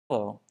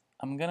Hello,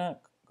 I'm gonna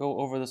go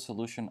over the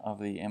solution of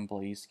the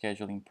employee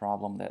scheduling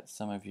problem that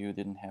some of you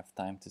didn't have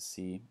time to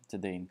see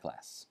today in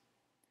class.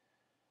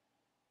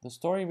 The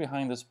story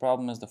behind this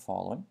problem is the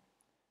following.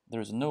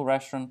 There's a new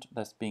restaurant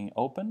that's being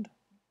opened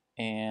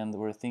and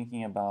we're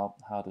thinking about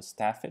how to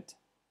staff it.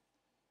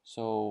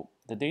 So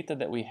the data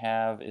that we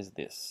have is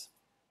this.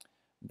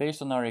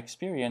 Based on our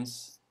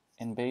experience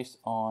and based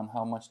on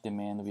how much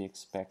demand we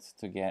expect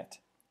to get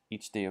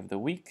each day of the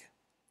week,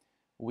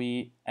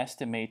 we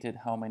estimated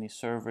how many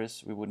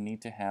servers we would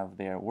need to have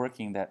there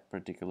working that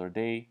particular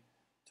day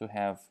to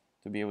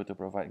be able to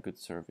provide good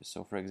service.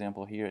 So for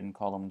example, here in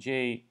column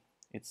J,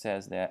 it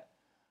says that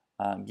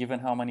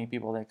given how many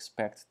people I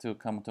expect to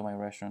come to my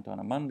restaurant on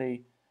a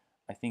Monday,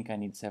 I think I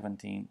need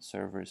 17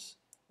 servers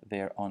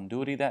there on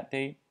duty that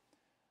day.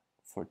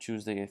 For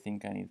Tuesday, I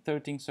think I need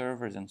 13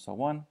 servers and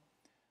so on.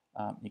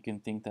 You can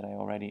think that I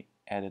already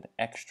added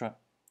extra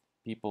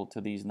people to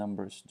these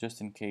numbers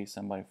just in case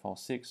somebody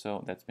falls sick,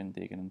 so that's been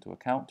taken into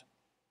account.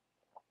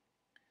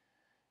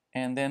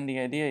 And then the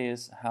idea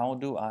is, how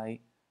do I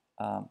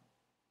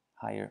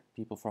hire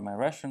people for my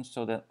restaurant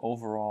so that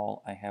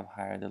overall I have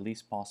hired the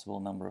least possible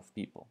number of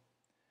people?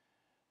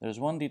 There's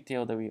one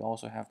detail that we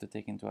also have to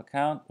take into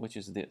account, which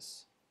is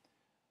this.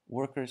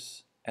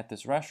 Workers at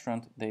this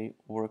restaurant, they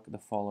work the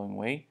following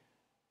way: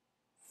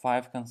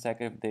 5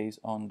 consecutive days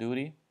on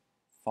duty,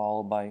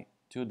 followed by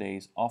 2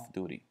 days off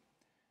duty.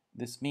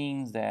 This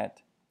means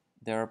that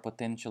there are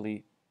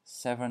potentially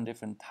 7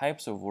 different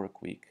types of work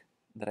week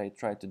that I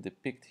try to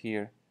depict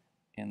here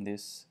in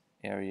this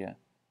area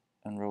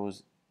on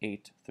rows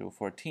 8 through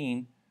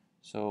 14.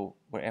 So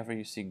wherever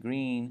you see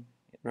green,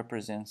 it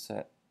represents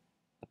that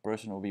the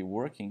person will be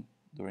working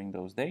during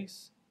those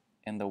days,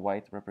 and the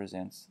white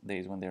represents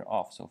days when they're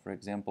off. So for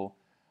example,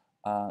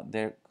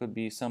 there could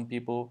be some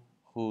people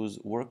whose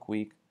work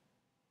week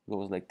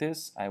goes like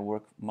this. I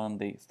work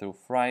Monday through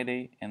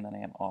Friday and then I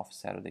am off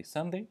Saturday,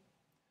 Sunday.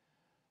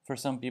 For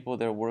some people,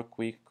 their work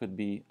week could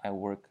be I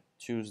work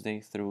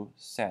Tuesday through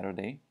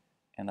Saturday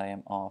and I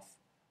am off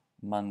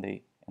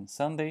Monday and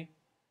Sunday,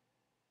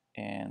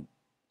 and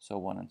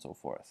so on and so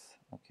forth.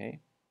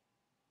 Okay.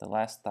 The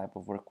last type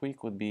of work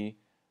week would be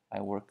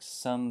I work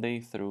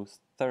Sunday through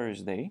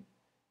Thursday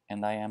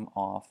and I am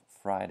off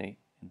Friday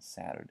and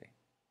Saturday.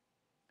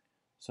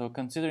 So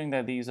considering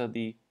that these are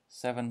the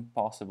 7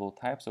 possible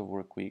types of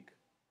work week,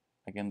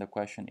 again the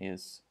question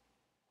is,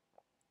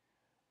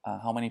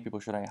 how many people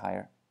should I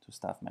hire to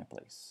staff my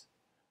place?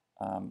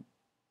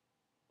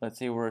 Let's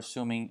say we're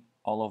assuming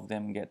all of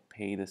them get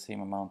paid the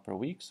same amount per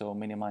week, so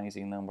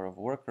minimizing number of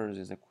workers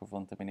is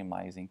equivalent to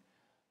minimizing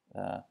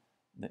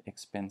the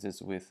expenses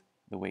with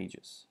the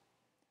wages.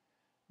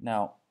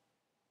 Now,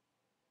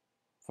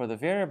 for the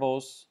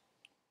variables,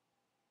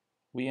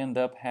 we end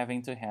up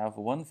having to have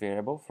one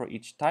variable for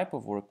each type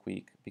of work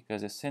week,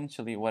 because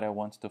essentially what I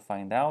want to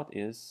find out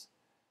is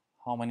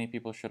how many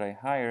people should I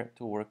hire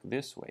to work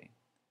this way?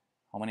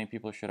 How many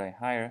people should I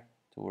hire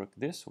to work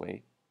this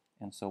way?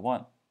 And so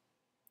on.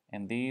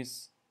 And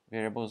these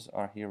variables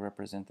are here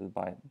represented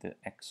by the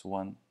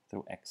x1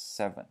 through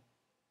x7.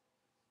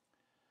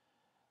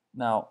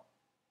 Now,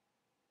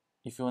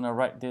 if you want to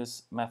write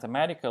this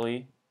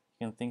mathematically,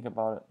 you can think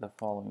about it the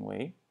following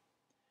way.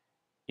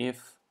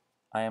 If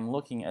I am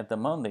looking at the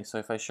Monday, so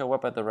if I show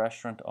up at the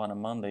restaurant on a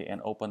Monday and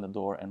open the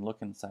door and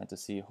look inside to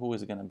see who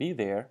is going to be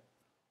there,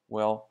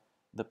 well,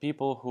 the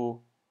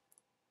people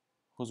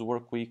whose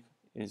work week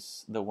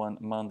is the one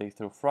Monday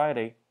through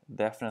Friday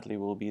definitely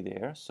will be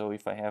there. So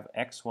if I have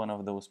x1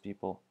 of those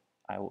people,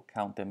 I will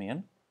count them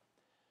in.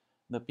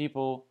 The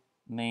people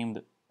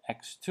named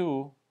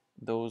x2,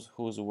 those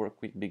whose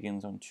work week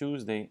begins on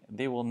Tuesday,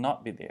 they will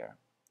not be there.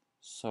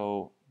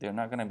 So they're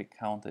not going to be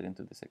counted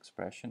into this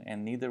expression,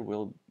 and neither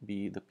will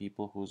be the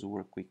people whose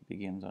work week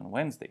begins on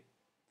Wednesday.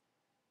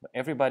 But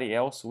everybody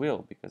else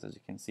will, because as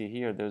you can see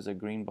here, there's a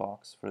green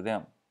box for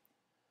them.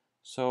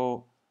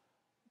 So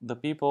the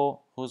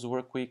people whose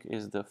work week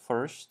is the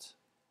 1st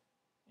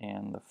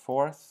and the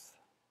 4th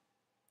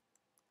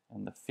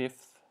and the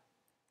 5th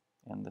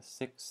and the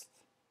 6th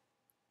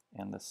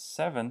and the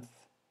 7th,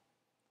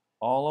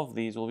 all of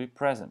these will be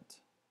present.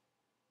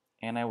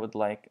 And I would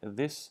like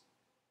this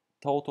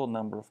total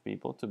number of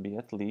people to be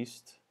at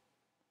least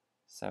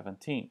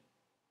 17.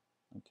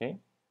 Okay,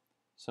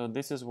 so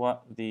this is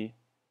what the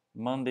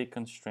Monday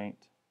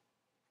constraint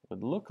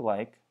would look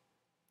like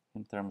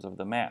in terms of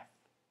the math.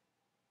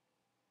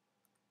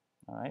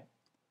 All right,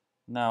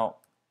 now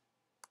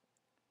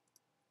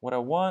what I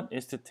want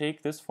is to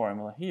take this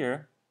formula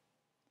here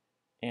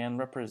and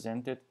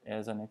represent it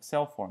as an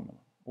Excel formula.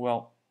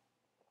 Well,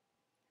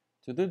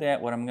 to do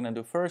that, what I'm going to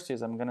do first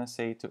is I'm going to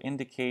say, to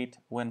indicate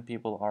when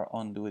people are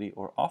on duty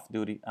or off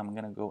duty, I'm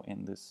going to go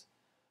in this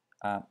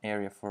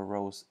area for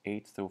rows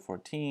 8 through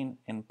 14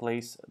 and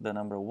place the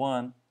number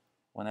 1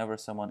 whenever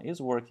someone is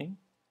working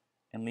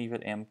and leave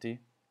it empty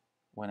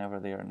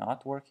whenever they are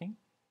not working.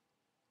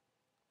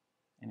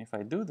 And if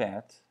I do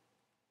that,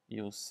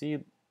 you'll see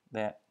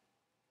that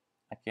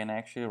I can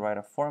actually write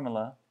a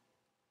formula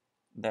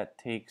that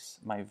takes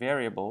my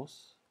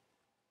variables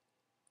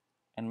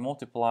and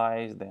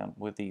multiplies them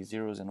with these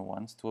zeros and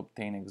ones to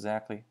obtain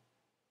exactly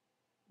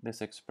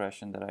this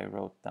expression that I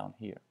wrote down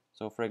here.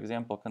 So for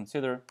example,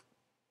 consider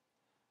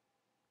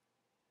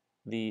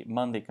the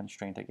Monday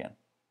constraint again.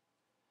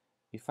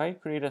 If I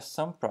create a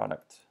sum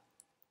product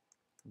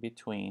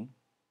between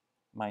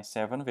my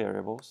 7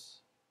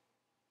 variables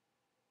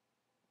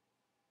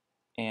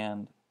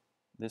and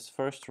this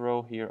first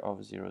row here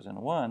of zeros and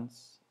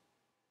ones,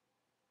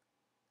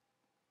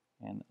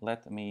 and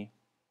let me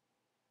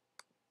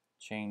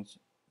change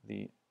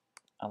the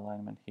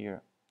alignment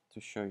here to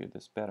show you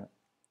this better.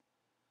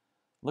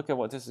 Look at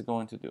what this is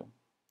going to do.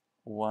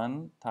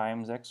 1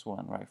 times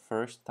x1, right?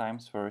 First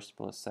times first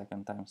plus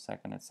second times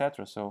second,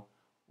 etc. So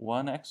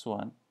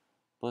 1x1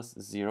 plus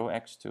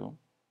 0x2,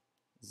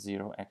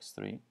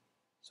 0x3.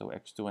 So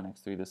x2 and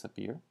x3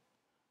 disappear.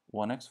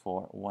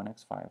 1x4,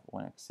 1x5,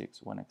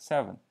 1x6,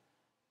 1x7.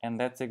 And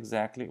that's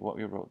exactly what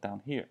we wrote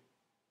down here,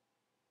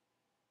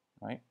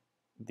 right?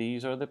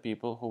 These are the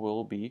people who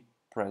will be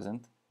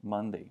present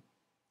Monday,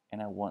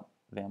 and I want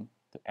them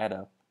to add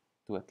up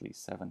to at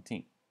least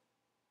 17.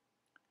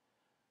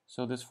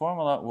 So this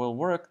formula will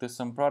work, the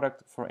sum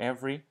product, for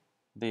every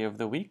day of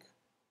the week.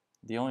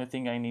 The only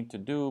thing I need to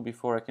do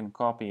before I can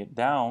copy it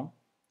down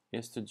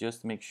is to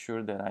just make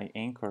sure that I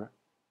anchor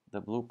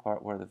the blue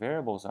part where the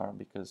variables are,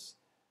 because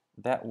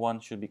that one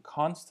should be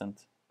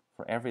constant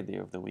for every day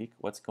of the week.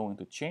 What's going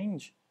to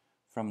change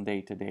from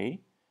day to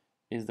day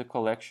is the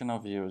collection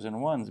of zeros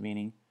and ones,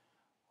 meaning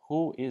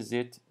who is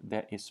it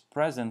that is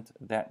present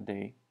that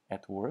day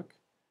at work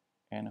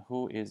and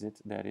who is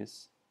it that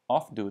is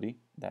off duty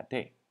that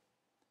day.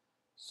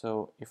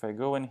 So if I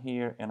go in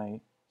here and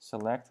I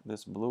select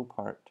this blue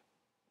part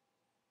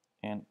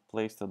and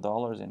place the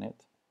dollars in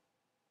it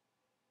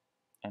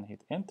and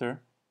hit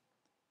enter,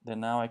 then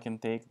now I can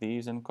take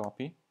these and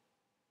copy,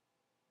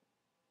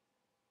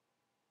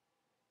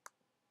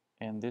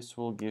 and this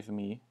will give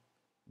me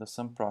the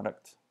sum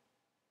product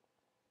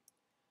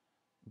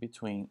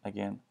between,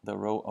 again, the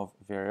row of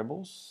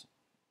variables,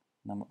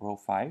 row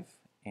 5,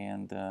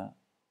 and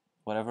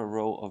whatever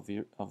row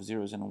of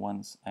zeros and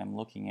ones I'm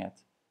looking at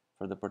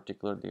for the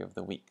particular day of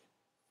the week.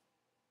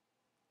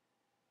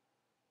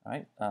 All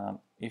right.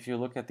 If you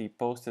look at the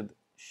posted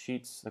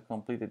sheets, the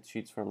completed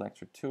sheets for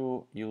lecture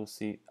 2, you'll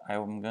see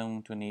I'm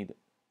going to need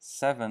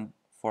 7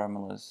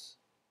 formulas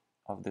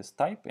of this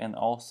type, and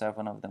all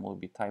 7 of them will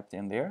be typed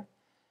in there,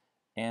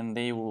 and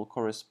they will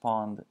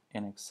correspond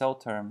in Excel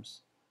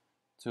terms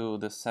to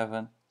the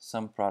 7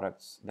 sum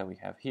products that we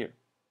have here.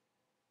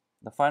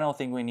 The final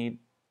thing we need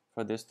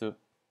for this to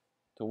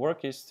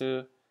work is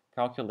to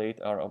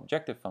calculate our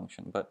objective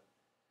function, but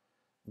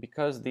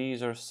because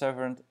these are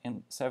 7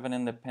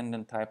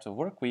 independent types of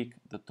work week,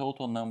 the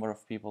total number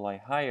of people I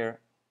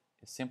hire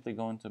is simply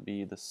going to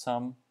be the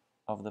sum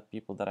of the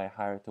people that I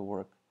hire to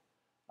work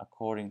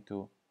according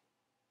to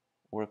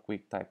work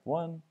week type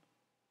 1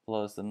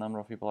 plus the number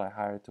of people I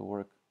hire to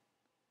work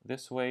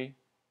this way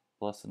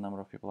plus the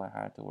number of people I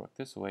hire to work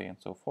this way, and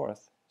so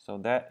forth. So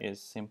that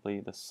is simply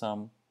the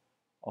sum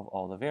of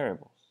all the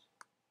variables.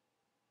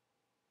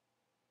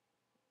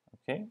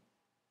 Okay?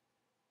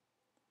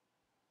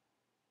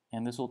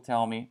 And this will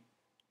tell me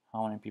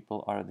how many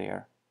people are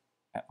there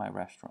at my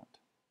restaurant.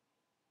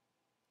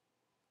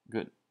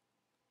 Good.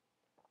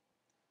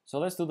 So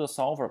let's do the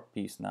solver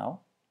piece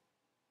now.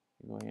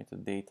 We go here to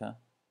data,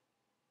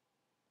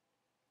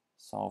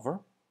 solver.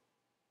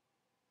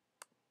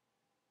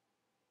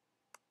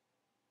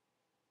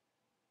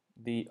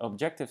 The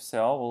objective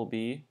cell will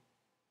be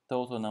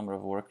total number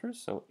of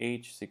workers, so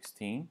age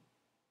 16,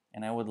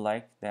 and I would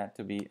like that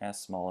to be as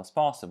small as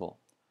possible.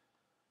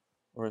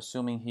 We're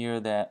assuming here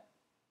that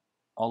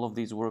all of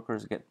these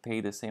workers get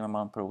paid the same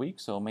amount per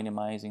week, so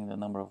minimizing the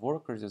number of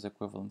workers is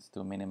equivalent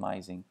to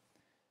minimizing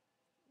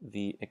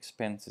the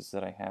expenses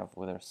that I have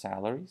with their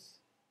salaries.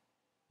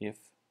 If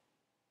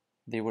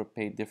they were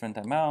paid different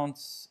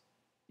amounts,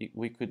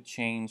 we could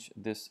change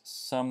this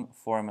sum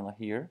formula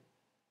here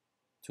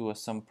to a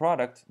sum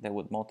product that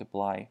would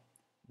multiply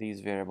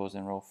these variables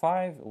in row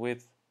 5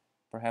 with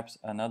perhaps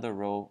another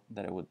row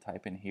that I would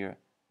type in here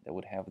that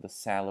would have the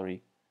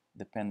salary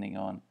depending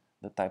on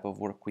the type of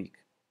work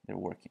week they're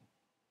working.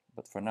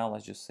 But for now,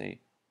 let's just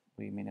say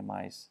we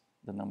minimize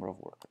the number of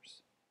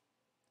workers.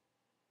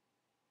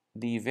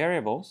 The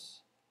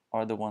variables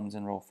are the ones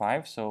in row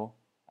 5, so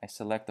I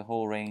select the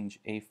whole range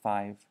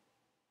A5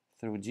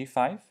 through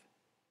G5.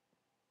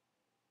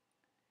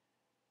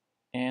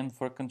 And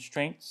for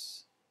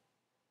constraints,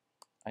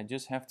 I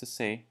just have to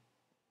say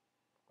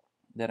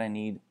that I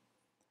need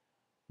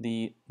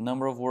the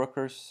number of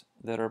workers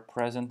that are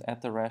present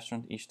at the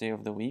restaurant each day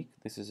of the week.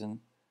 This is in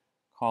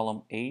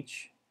column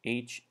H,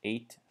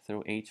 H8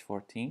 through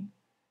H14.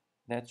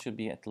 That should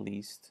be at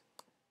least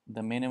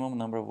the minimum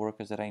number of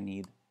workers that I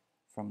need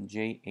from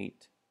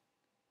J8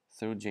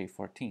 through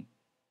J14.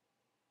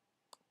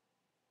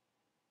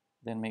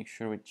 Then make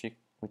sure we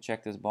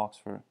check this box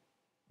for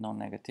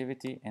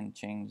non-negativity and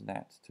change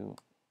that to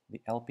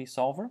the LP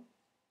solver.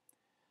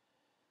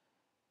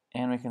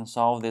 And we can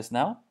solve this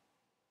now.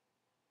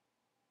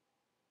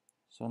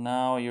 So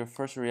now your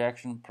first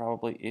reaction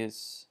probably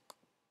is,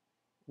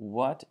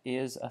 what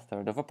is a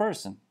third of a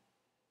person?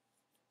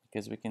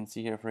 Because we can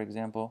see here, for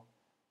example,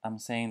 I'm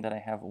saying that I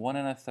have 1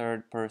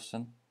 1/3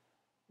 person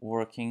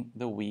working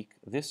the week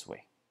this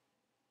way.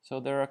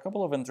 So there are a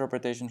couple of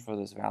interpretations for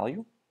this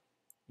value.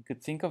 You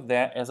could think of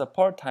that as a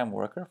part-time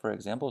worker, for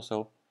example.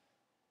 So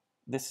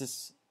this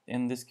is,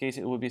 in this case,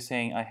 it would be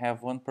saying I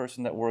have one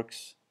person that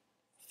works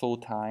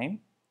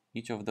full-time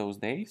each of those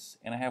days,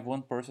 and I have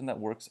one person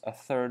that works a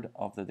third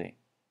of the day.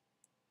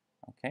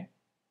 Okay?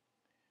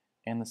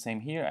 And the same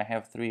here, I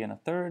have 3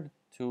 1/3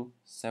 to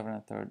 7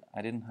 1/3.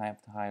 I didn't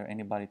have to hire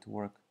anybody to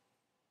work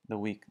the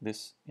week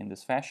in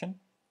this fashion.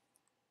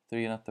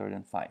 3 1/3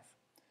 and 5.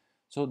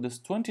 So this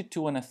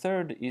 22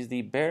 1/3 is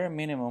the bare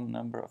minimum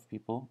number of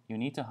people you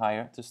need to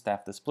hire to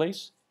staff this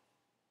place,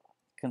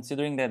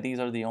 considering that these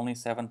are the only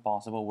 7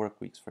 possible work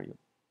weeks for you.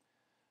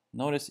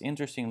 Notice,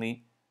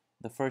 interestingly,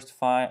 the first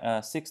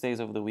 6 days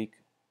of the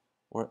week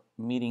were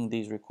meeting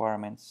these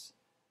requirements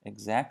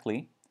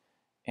exactly,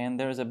 and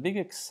there's a big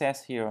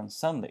excess here on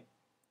Sunday,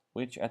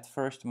 which at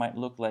first might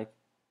look like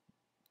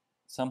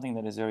something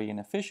that is very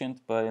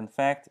inefficient, but in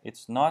fact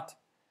it's not.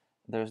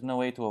 There's no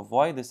way to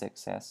avoid this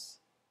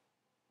excess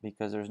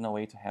because there's no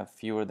way to have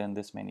fewer than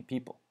this many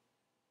people.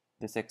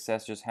 This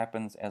excess just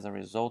happens as a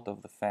result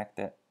of the fact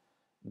that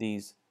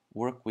these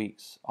work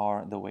weeks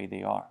are the way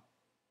they are.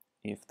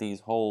 If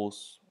these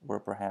holes were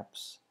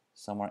perhaps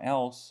somewhere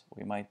else,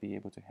 we might be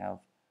able to have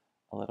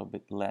a little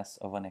bit less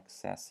of an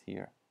excess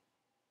here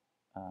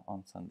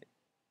on Sunday.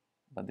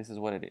 But this is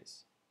what it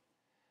is.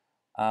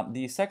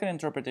 The second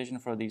interpretation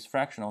for these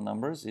fractional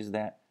numbers is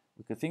that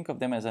we could think of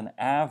them as an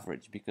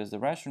average, because the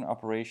restaurant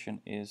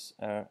operation is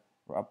an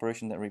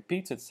operation that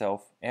repeats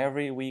itself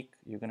every week.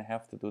 You're going to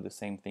have to do the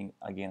same thing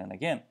again and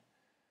again.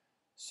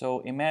 So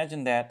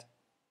imagine that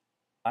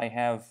I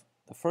have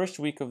the first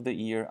week of the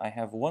year, I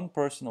have one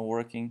person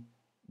working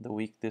the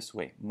week this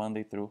way,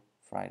 Monday through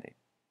Friday.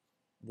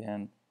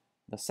 Then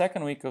the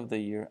second week of the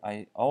year,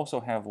 I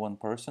also have one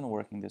person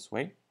working this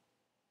way.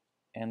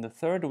 And the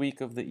third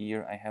week of the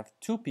year, I have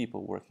 2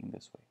 people working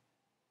this way.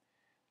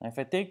 Now, if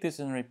I take this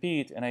and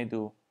repeat, and I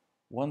do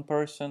one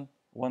person,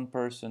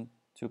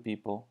 2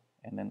 people,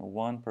 and then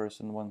one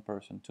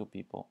person, 2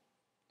 people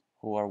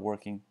who are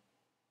working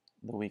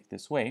the week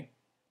this way,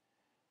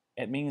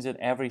 it means that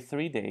every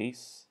 3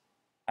 days,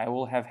 I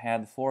will have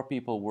had 4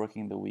 people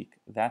working the week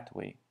that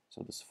way.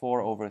 So this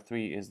 4 over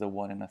 3 is the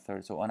 1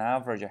 1/3. So on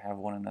average, I have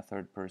 1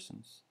 1/3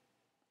 persons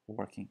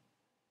working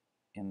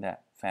in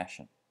that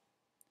fashion.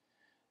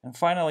 And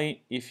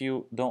finally, if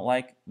you don't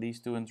like these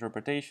 2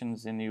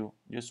 interpretations and you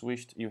just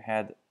wished you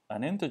had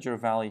an integer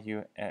value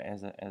here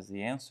as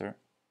the answer,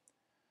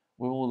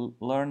 we will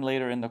learn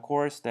later in the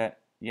course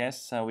that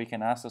yes, we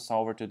can ask the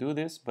solver to do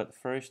this, but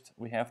first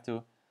we have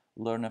to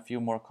learn a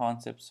few more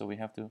concepts, so we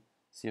have to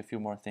see a few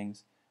more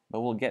things,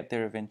 but we'll get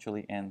there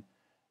eventually. And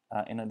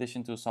in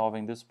addition to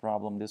solving this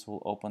problem, this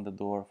will open the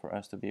door for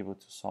us to be able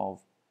to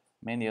solve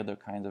many other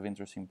kinds of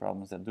interesting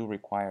problems that do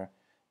require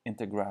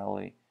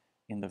integrality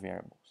in the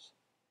variables.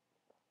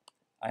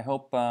 I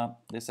hope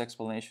this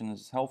explanation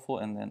is helpful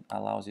and then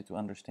allows you to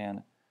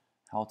understand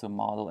how to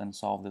model and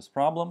solve this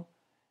problem.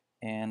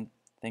 And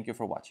thank you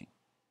for watching.